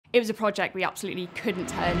It was a project we absolutely couldn't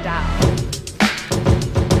turn down.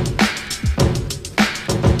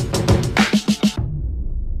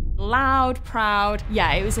 Loud, proud,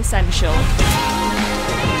 yeah, it was essential.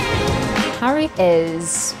 Harry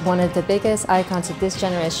is one of the biggest icons of this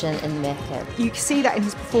generation in makeup. You can see that in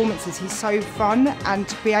his performances, he's so fun, and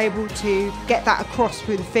to be able to get that across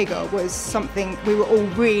through the figure was something we were all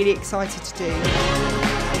really excited to do.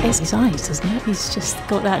 It's his eyes, isn't it? He's just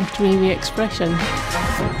got that dreamy expression.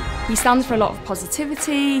 He stands for a lot of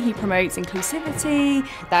positivity, he promotes inclusivity.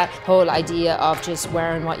 That whole idea of just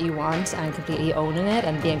wearing what you want and completely owning it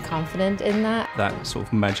and being confident in that. That sort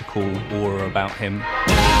of magical aura about him.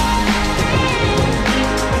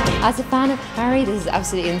 As a fan of Harry, this is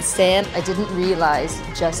absolutely insane. I didn't realise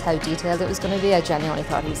just how detailed it was going to be. I genuinely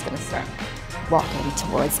thought he was going to start walking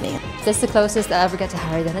towards me. If this is the closest I ever get to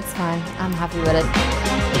Harry, then it's fine. I'm happy with it.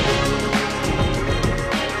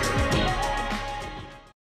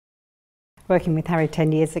 Working with Harry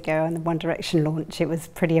 10 years ago on the One Direction launch, it was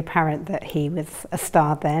pretty apparent that he was a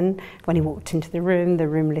star then. When he walked into the room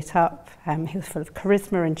lit up. He was full of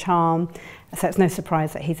charisma and charm, so it's no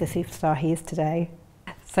surprise that he's the superstar he is today.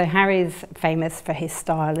 So Harry's famous for his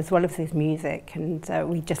style as well as his music, and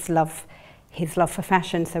we just love his love for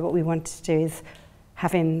fashion. So what we wanted to do is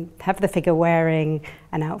have the figure wearing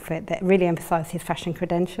an outfit that really emphasised his fashion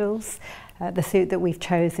credentials. The suit that we've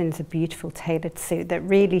chosen is a beautiful tailored suit that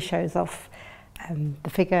really shows off the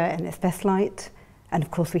figure in its best light, and of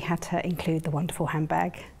course we had to include the wonderful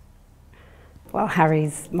handbag. Well,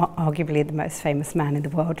 Harry's arguably the most famous man in the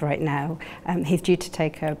world right now. He's due to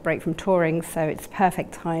take a break from touring, so it's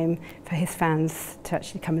perfect time for his fans to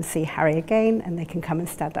actually come and see Harry again, and they can come and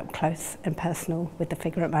stand up close and personal with the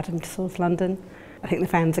figure at Madame Tussauds London. I think the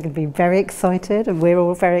fans are going to be very excited, and we're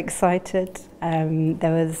all very excited. When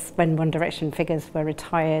One Direction figures were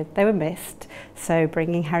retired, they were missed, so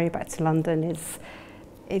bringing Harry back to London is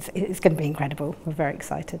going to be incredible. We're very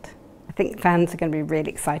excited. I think fans are going to be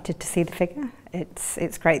really excited to see the figure.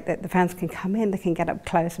 It's great that the fans can come in, they can get up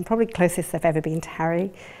close, and probably closest they've ever been to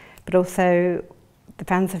Harry, but also the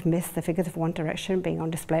fans have missed the figures of One Direction being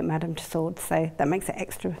on display at Madame Tussauds, so that makes it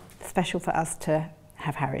extra special for us to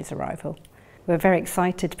have Harry's arrival. We're very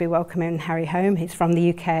excited to be welcoming Harry home. He's from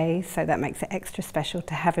the UK, so that makes it extra special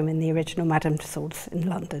to have him in the original Madame Tussauds in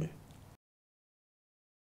London.